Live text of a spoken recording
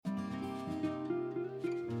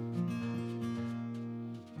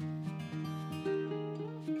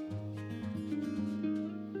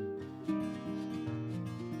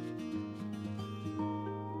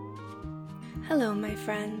Hello, my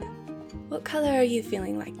friend. What color are you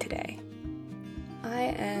feeling like today? I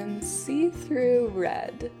am see-through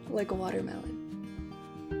red, like a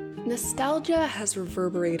watermelon. Nostalgia has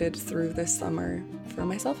reverberated through this summer, for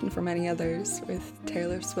myself and for many others, with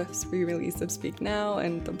Taylor Swift's re-release of Speak Now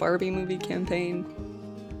and the Barbie movie campaign.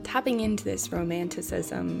 Tapping into this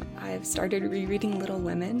romanticism, I've started rereading Little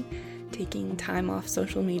Women, taking time off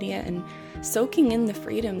social media and soaking in the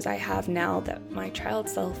freedoms I have now that my child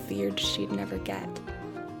self feared she'd never get.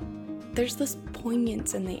 There's this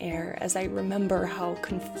poignance in the air as I remember how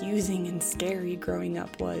confusing and scary growing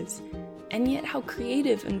up was, and yet how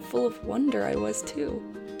creative and full of wonder I was too.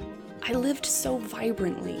 I lived so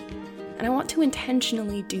vibrantly, and I want to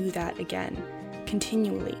intentionally do that again,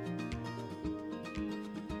 continually.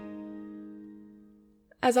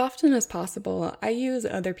 As often as possible, I use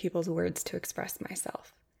other people's words to express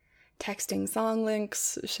myself. Texting song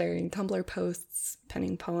links, sharing Tumblr posts,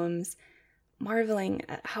 penning poems, marveling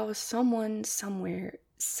at how someone somewhere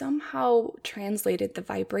somehow translated the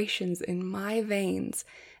vibrations in my veins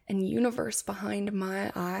and universe behind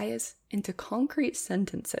my eyes into concrete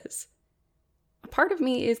sentences. A part of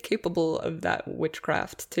me is capable of that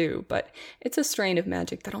witchcraft too, but it's a strain of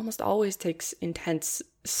magic that almost always takes intense,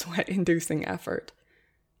 sweat-inducing effort.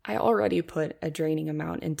 I already put a draining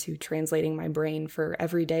amount into translating my brain for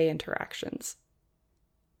everyday interactions.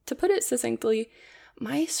 To put it succinctly,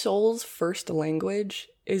 my soul's first language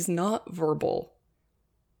is not verbal.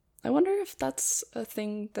 I wonder if that's a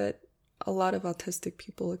thing that a lot of autistic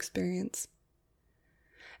people experience.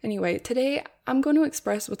 Anyway, today I'm going to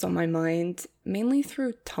express what's on my mind, mainly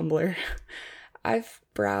through Tumblr. I've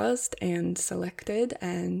browsed and selected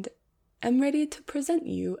and I'm ready to present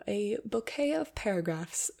you a bouquet of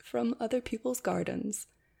paragraphs from other people's gardens.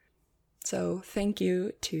 So thank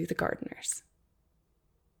you to the gardeners.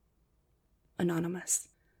 Anonymous.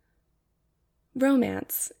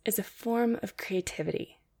 Romance is a form of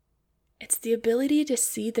creativity. It's the ability to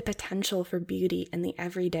see the potential for beauty in the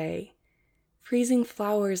everyday, freezing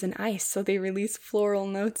flowers in ice so they release floral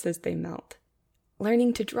notes as they melt,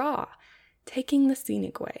 learning to draw, taking the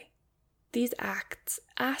scenic way. These acts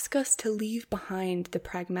ask us to leave behind the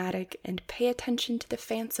pragmatic and pay attention to the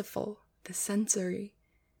fanciful, the sensory.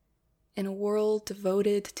 In a world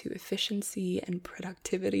devoted to efficiency and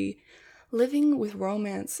productivity, living with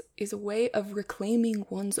romance is a way of reclaiming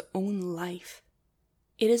one's own life.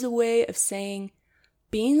 It is a way of saying,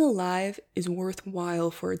 being alive is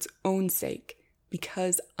worthwhile for its own sake,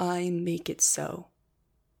 because I make it so.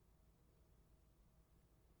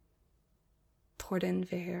 Torden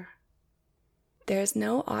Veer. There is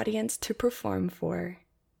no audience to perform for.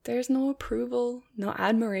 There is no approval, no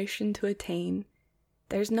admiration to attain.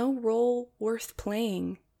 There's no role worth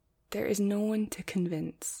playing. There is no one to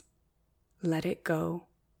convince. Let it go.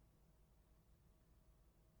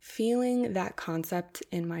 Feeling that concept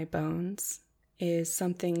in my bones is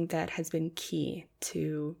something that has been key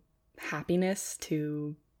to happiness,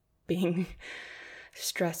 to being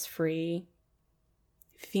stress-free.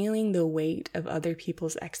 Feeling the weight of other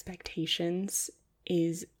people's expectations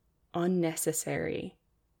is unnecessary,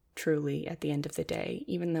 truly, at the end of the day,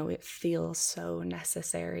 even though it feels so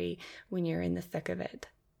necessary when you're in the thick of it.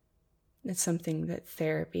 It's something that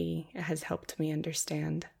therapy has helped me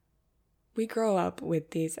understand. We grow up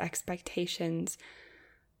with these expectations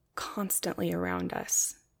constantly around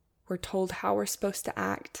us. We're told how we're supposed to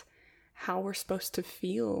act, how we're supposed to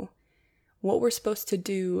feel, what we're supposed to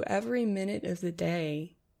do every minute of the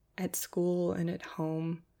day, at school and at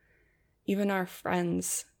home. Even our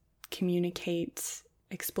friends communicate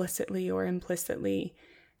explicitly or implicitly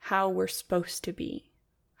how we're supposed to be,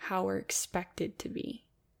 how we're expected to be.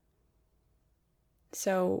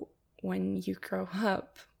 So when you grow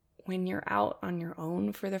up, when you're out on your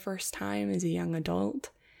own for the first time as a young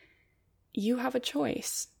adult, you have a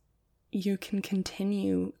choice. You can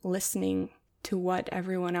continue listening to what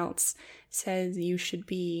everyone else says you should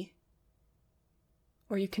be,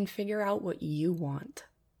 or you can figure out what you want.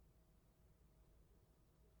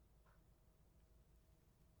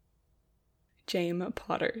 James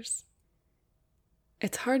Potters.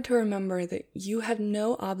 It's hard to remember that you have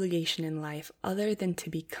no obligation in life other than to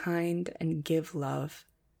be kind and give love.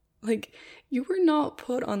 Like, you were not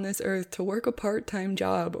put on this earth to work a part-time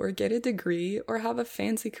job or get a degree or have a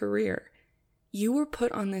fancy career. You were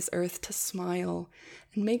put on this earth to smile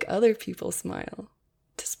and make other people smile,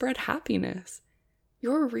 to spread happiness.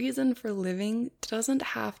 Your reason for living doesn't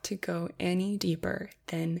have to go any deeper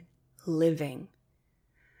than living.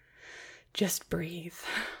 Just breathe.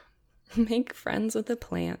 Make friends with a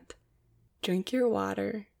plant. Drink your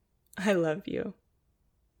water. I love you.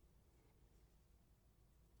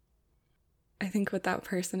 I think what that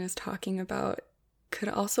person is talking about could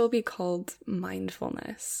also be called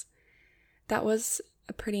mindfulness. That was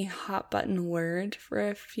a pretty hot button word for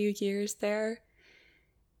a few years there.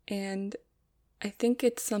 And I think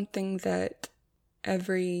it's something that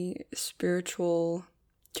every spiritual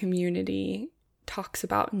community talks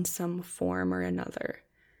about in some form or another,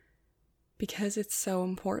 because it's so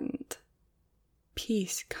important.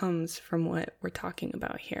 Peace comes from what we're talking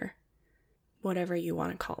about here, whatever you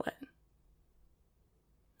want to call it.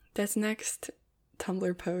 This next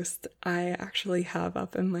Tumblr post I actually have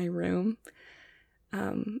up in my room.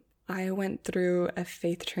 I went through a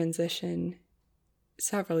faith transition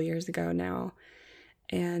several years ago now,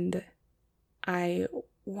 and I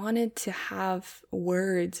wanted to have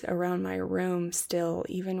words around my room still,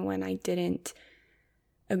 even when I didn't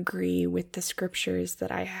agree with the scriptures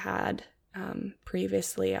that I had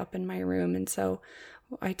previously up in my room. And so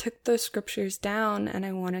I took those scriptures down and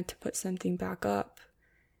I wanted to put something back up.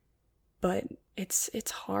 But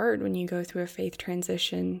it's hard when you go through a faith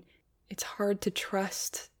transition. It's hard to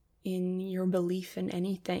trust in your belief in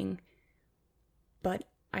anything. But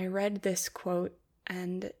I read this quote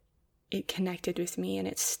and it connected with me, and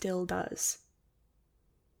it still does.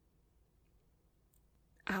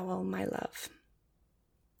 Owl, my love.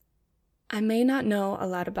 I may not know a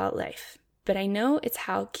lot about life, but I know it's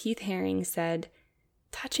how Keith Haring said,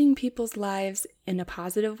 touching people's lives in a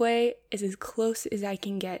positive way is as close as I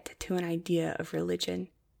can get to an idea of religion.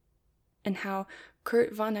 And how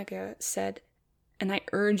Kurt Vonnegut said, and I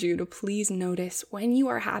urge you to please notice when you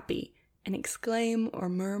are happy and exclaim or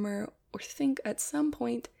murmur or think at some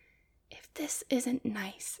point, if this isn't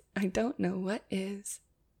nice, I don't know what is.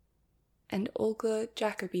 And Olga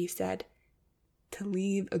Jacobi said, to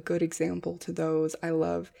leave a good example to those I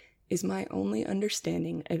love is my only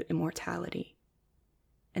understanding of immortality.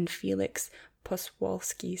 And Felix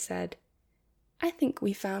Poswolski said, I think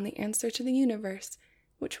we found the answer to the universe,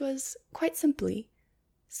 which was, quite simply,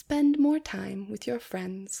 spend more time with your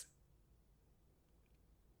friends.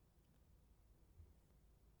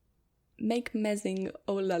 Make Mezing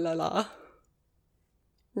oh la la la.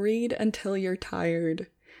 Read until you're tired.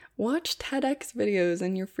 Watch TEDx videos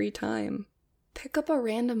in your free time. Pick up a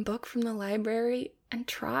random book from the library and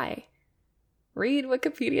try. Read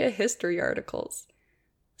Wikipedia history articles.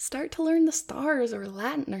 Start to learn the stars or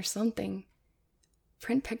Latin or something.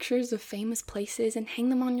 Print pictures of famous places and hang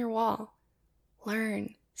them on your wall.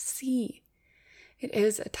 Learn. See. It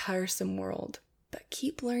is a tiresome world, but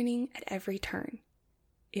keep learning at every turn.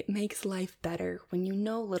 It makes life better when you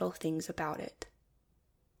know little things about it.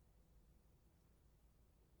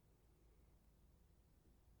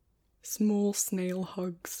 Small snail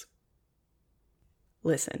hugs.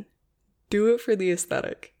 Listen, do it for the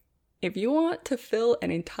aesthetic. If you want to fill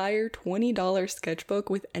an entire $20 sketchbook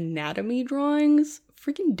with anatomy drawings,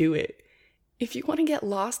 freaking do it. If you want to get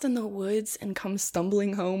lost in the woods and come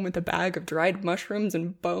stumbling home with a bag of dried mushrooms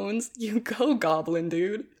and bones, you go, goblin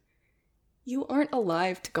dude. You aren't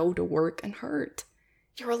alive to go to work and hurt.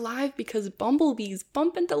 You're alive because bumblebees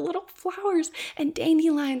bump into little flowers and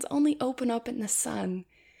dandelions only open up in the sun.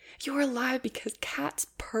 You're alive because cats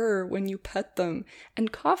purr when you pet them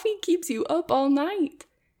and coffee keeps you up all night.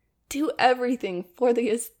 Do everything for the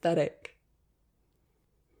aesthetic.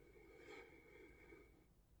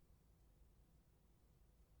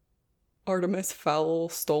 Artemis Fowl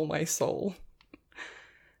stole my soul.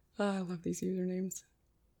 I love these usernames.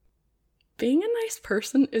 Being a nice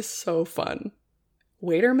person is so fun.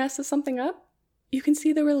 Waiter messes something up? You can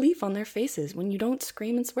see the relief on their faces when you don't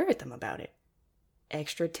scream and swear at them about it.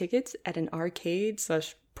 Extra tickets at an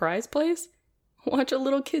arcade/prize place? Watch a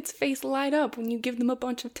little kid's face light up when you give them a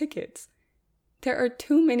bunch of tickets. There are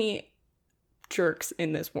too many jerks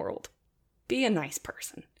in this world. Be a nice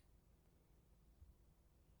person.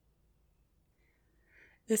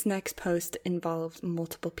 This next post involves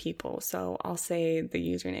multiple people, so I'll say the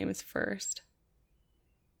username is first.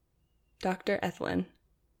 Dr. Ethlin.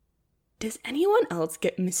 Does anyone else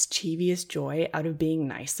get mischievous joy out of being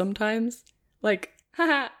nice sometimes? Like,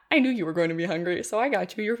 haha, I knew you were going to be hungry, so I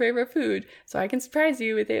got you your favorite food, so I can surprise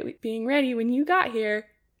you with it being ready when you got here.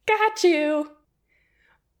 Got you!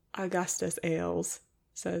 Augustus Ailes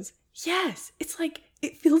says, yes,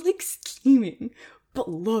 it feels like scheming, but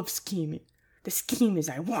love scheming. The scheme is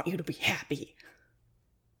I want you to be happy.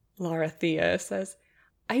 Laura Thea says,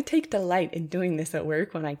 I take delight in doing this at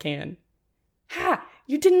work when I can. Ha!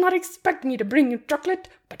 You did not expect me to bring you chocolate,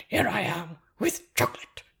 but here I am with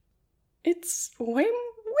chocolate. It's way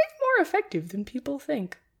more effective than people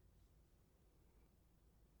think.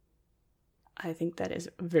 I think that is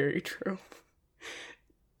very true.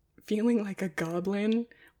 Feeling like a goblin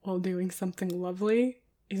while doing something lovely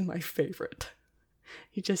is my favorite.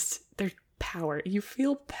 There's power. You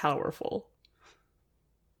feel powerful.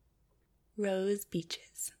 Rose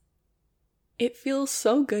beaches. It feels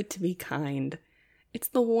so good to be kind. It's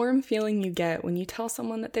the warm feeling you get when you tell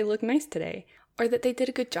someone that they look nice today, or that they did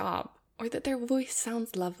a good job, or that their voice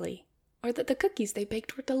sounds lovely, or that the cookies they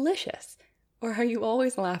baked were delicious, or how you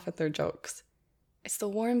always laugh at their jokes. It's the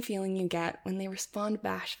warm feeling you get when they respond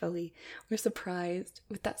bashfully or surprised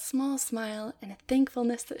with that small smile and a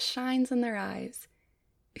thankfulness that shines in their eyes.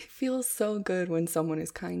 It feels so good when someone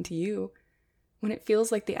is kind to you. When it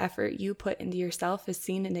feels like the effort you put into yourself is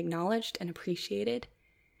seen and acknowledged and appreciated.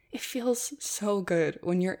 It feels so good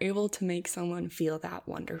when you're able to make someone feel that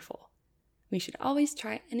wonderful. We should always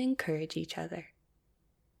try and encourage each other.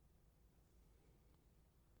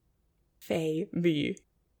 Faye V.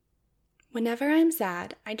 Whenever I'm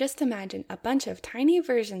sad, I just imagine a bunch of tiny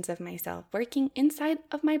versions of myself working inside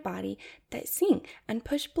of my body that sing and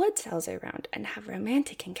push blood cells around and have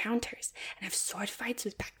romantic encounters and have sword fights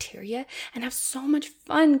with bacteria and have so much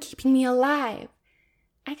fun keeping me alive.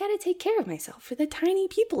 I gotta take care of myself for the tiny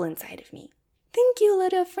people inside of me. Thank you,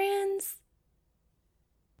 little friends.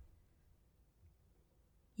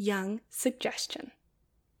 Young suggestion.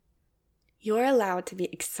 You're allowed to be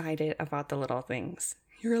excited about the little things.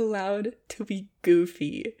 You're allowed to be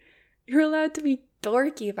goofy. You're allowed to be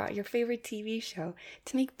dorky about your favorite TV show,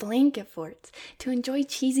 to make blanket forts, to enjoy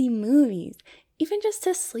cheesy movies, even just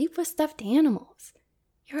to sleep with stuffed animals.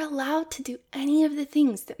 You're allowed to do any of the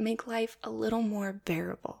things that make life a little more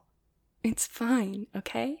bearable. It's fine,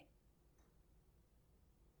 okay?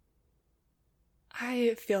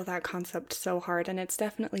 I feel that concept so hard, and it's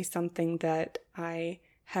definitely something that I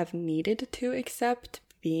have needed to accept,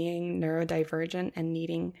 being neurodivergent and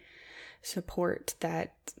needing support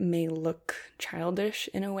that may look childish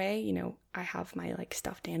in a way. You know, I have my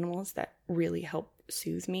stuffed animals that really help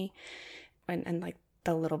soothe me, and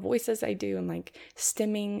the little voices I do and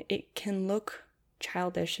stimming, it can look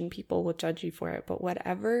childish and people will judge you for it, but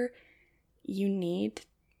whatever you need,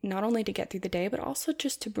 not only to get through the day, but also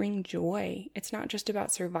just to bring joy. It's not just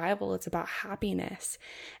about survival, it's about happiness.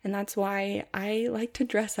 And that's why I like to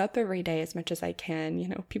dress up every day as much as I can. You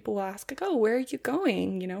know, people will ask, oh, where are you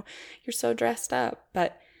going? You know, you're so dressed up.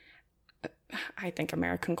 But I think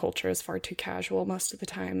American culture is far too casual most of the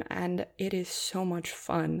time. And it is so much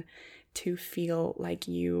fun to feel like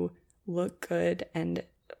you look good and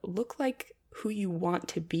look like who you want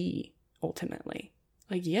to be ultimately.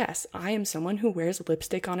 Yes, I am someone who wears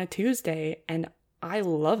lipstick on a Tuesday, and I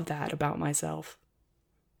love that about myself.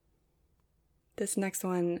 This next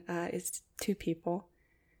one is two people.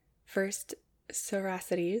 First,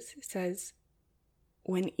 Seracities says,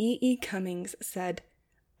 when E.E. Cummings said,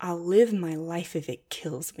 "I'll live my life if it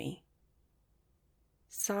kills me."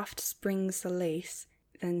 Soft Springs Lace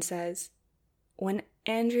then says, when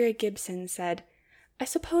Andrea Gibson said, "I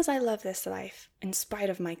suppose I love this life in spite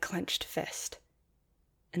of my clenched fist."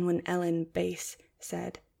 And when Ellen Bass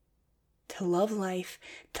said, "To love life,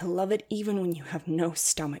 to love it even when you have no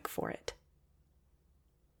stomach for it."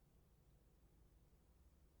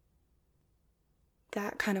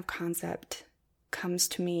 That kind of concept comes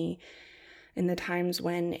to me in the times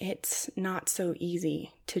when it's not so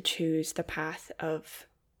easy to choose the path of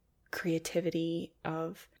creativity,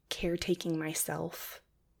 of caretaking myself.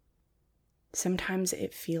 Sometimes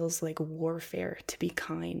it feels like warfare to be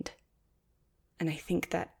kind. And I think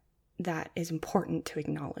that is important to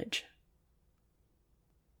acknowledge.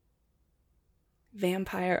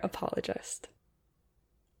 Vampire Apologist.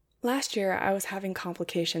 Last year, I was having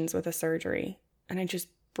complications with a surgery, and I just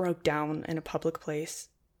broke down in a public place,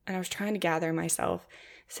 and I was trying to gather myself,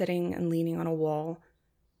 sitting and leaning on a wall,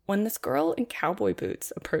 when this girl in cowboy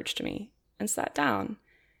boots approached me and sat down,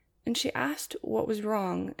 and she asked what was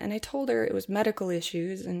wrong, and I told her it was medical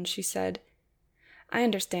issues, and she said, "I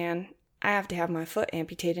understand. I have to have my foot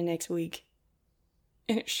amputated next week."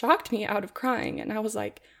 And it shocked me out of crying, and I was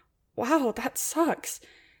like, wow, that sucks.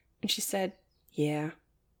 And she said, "Yeah."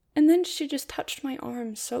 And then she just touched my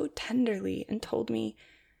arm so tenderly and told me,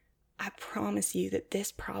 "I promise you that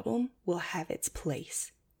this problem will have its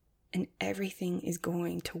place, and everything is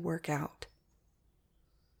going to work out."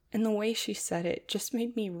 And the way she said it just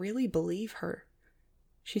made me really believe her.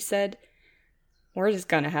 She said, "We're just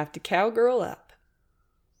gonna have to cowgirl up."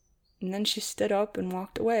 And then she stood up and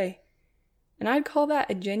walked away. And I'd call that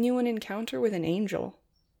a genuine encounter with an angel.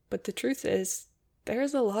 But the truth is,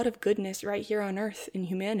 there's a lot of goodness right here on earth in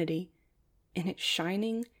humanity, and it's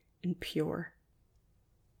shining and pure.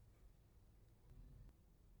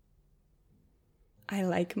 I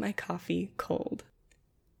like my coffee cold.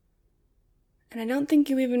 And I don't think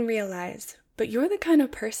you even realize, but you're the kind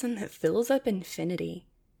of person that fills up infinity.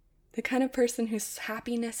 The kind of person whose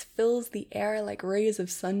happiness fills the air like rays of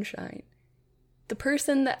sunshine. The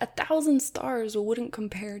person that 1,000 stars wouldn't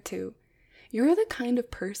compare to. You're the kind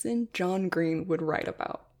of person John Green would write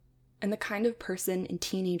about. And the kind of person in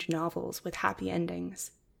teenage novels with happy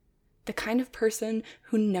endings. The kind of person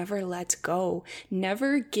who never lets go,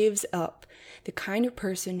 never gives up. The kind of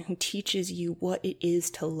person who teaches you what it is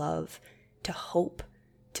to love, to hope,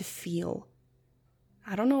 to feel.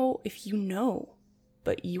 I don't know if you know,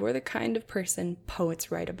 but you're the kind of person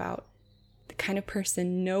poets write about. The kind of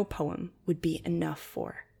person no poem would be enough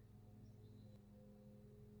for.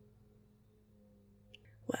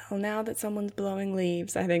 Well, now that someone's blowing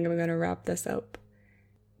leaves, I think I'm going to wrap this up.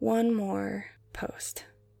 One more post.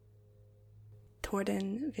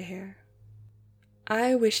 Torden Vihir.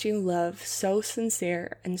 I wish you love so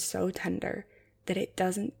sincere and so tender that it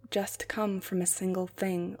doesn't just come from a single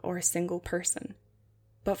thing or a single person,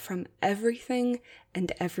 but from everything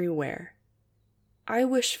and everywhere. I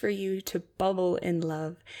wish for you to bubble in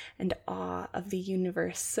love and awe of the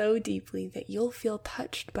universe so deeply that you'll feel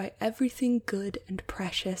touched by everything good and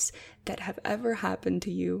precious that have ever happened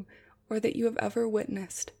to you or that you have ever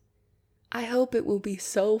witnessed. I hope it will be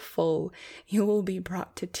so full you will be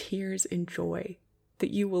brought to tears in joy,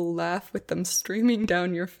 that you will laugh with them streaming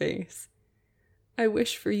down your face. I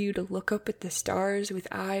wish for you to look up at the stars with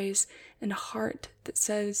eyes and a heart that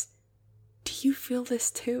says, "Do you feel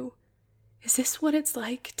this too? Is this what it's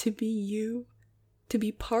like to be you? To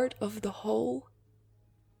be part of the whole?"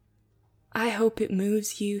 I hope it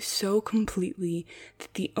moves you so completely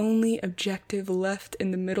that the only objective left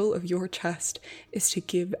in the middle of your chest is to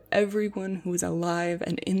give everyone who is alive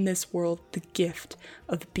and in this world the gift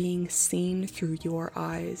of being seen through your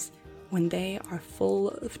eyes when they are full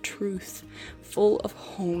of truth, full of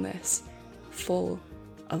wholeness, full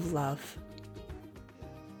of love.